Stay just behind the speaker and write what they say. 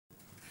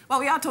Well,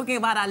 we are talking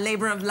about our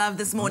labour of love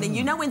this morning.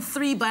 You know, when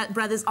three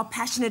brothers are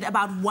passionate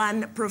about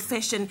one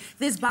profession,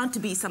 there's bound to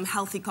be some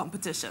healthy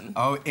competition.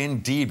 Oh,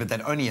 indeed, but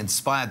that only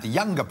inspired the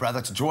younger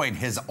brother to join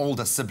his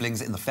older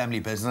siblings in the family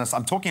business.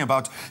 I'm talking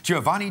about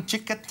Giovanni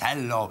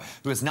Ciccatello,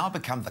 who has now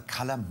become the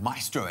colour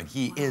maestro, and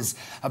he is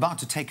about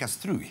to take us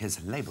through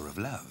his labour of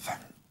love.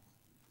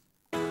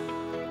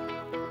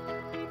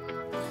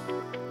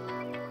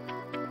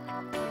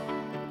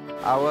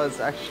 I was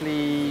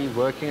actually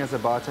working as a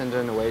bartender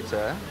and a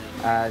waiter,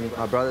 and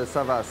my brother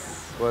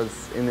Savas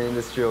was in the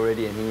industry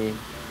already, and he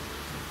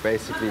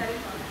basically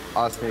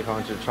asked me if I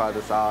wanted to try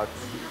this out,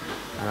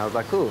 and I was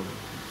like, cool,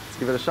 let's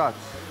give it a shot.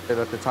 But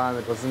at the time,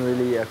 it wasn't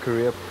really a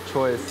career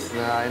choice, and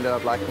I ended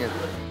up liking it.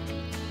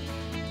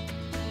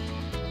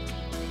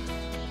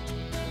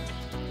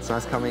 It's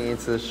nice coming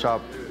into the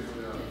shop,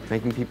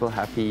 making people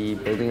happy,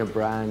 building a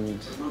brand,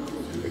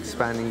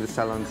 expanding the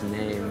salon's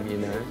name, you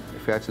know.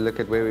 If we had to look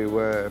at where we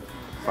were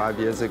 5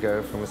 years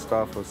ago, from a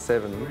staff of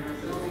 7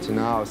 to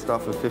now a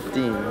staff of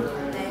 15,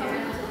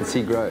 and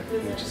see growth,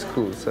 which is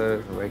cool.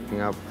 So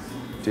waking up,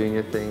 doing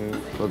your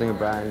thing, building a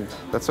brand,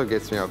 that's what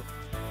gets me up.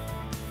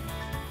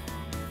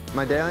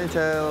 My day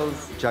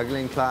entails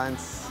juggling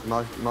clients,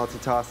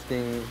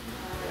 multitasking.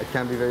 It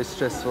can be very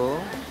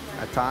stressful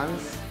at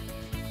times.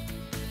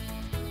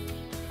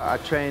 I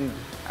trained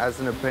as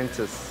an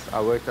apprentice.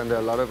 I worked under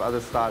a lot of other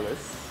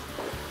stylists,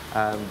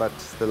 but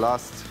the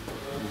last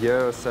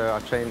year or so I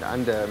trained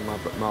under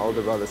my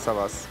older brother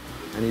Savas,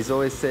 and he's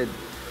always said,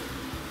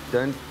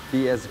 don't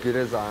be as good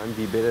as I am,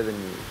 be better than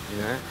me,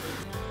 you know?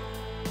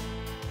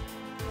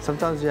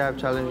 Sometimes you have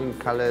challenging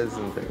colors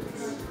and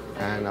things,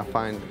 and I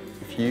find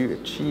if you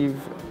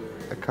achieve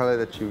a color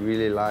that you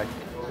really like,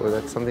 or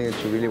that's something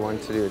that you really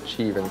want to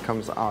achieve, and it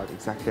comes out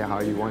exactly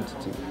how you want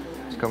it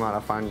to come out, I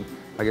find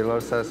I get a lot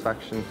of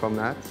satisfaction from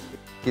that.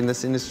 In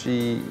this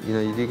industry, you know,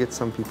 you do get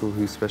some people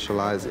who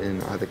specialize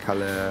in either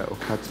color or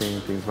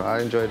cutting things, but I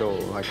enjoy it all.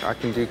 Like, I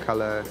can do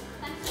color.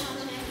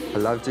 I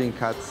love doing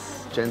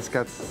cuts. Gents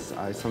cuts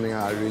are something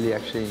I really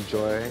actually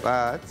enjoy.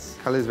 But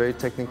color is very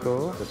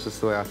technical. That's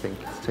just the way I think.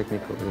 It's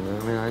technical, you know.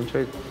 I mean, I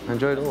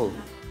enjoy it all.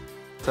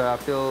 So I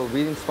feel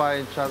we inspire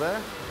each other,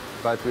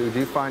 but we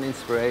do find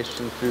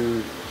inspiration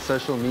through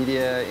social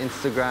media,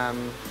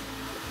 Instagram,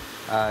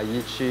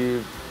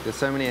 YouTube. There's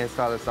so many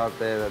hairstylists out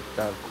there that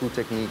have cool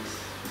techniques.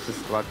 It's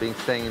just about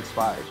staying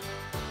inspired.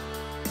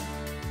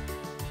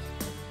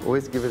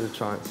 Always give it a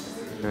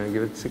chance. You know,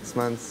 give it 6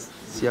 months,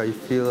 see how you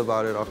feel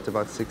about it after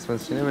about 6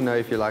 months. You never know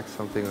if you like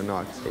something or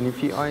not. And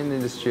if you are in the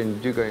industry and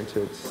you do go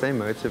into it, stay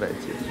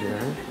motivated, you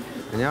know?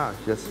 And yeah,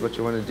 if that's what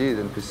you want to do,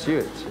 then pursue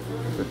it.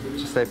 But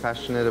just stay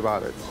passionate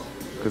about it.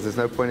 Because there's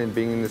no point in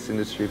being in this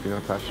industry if you're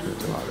not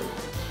passionate about it.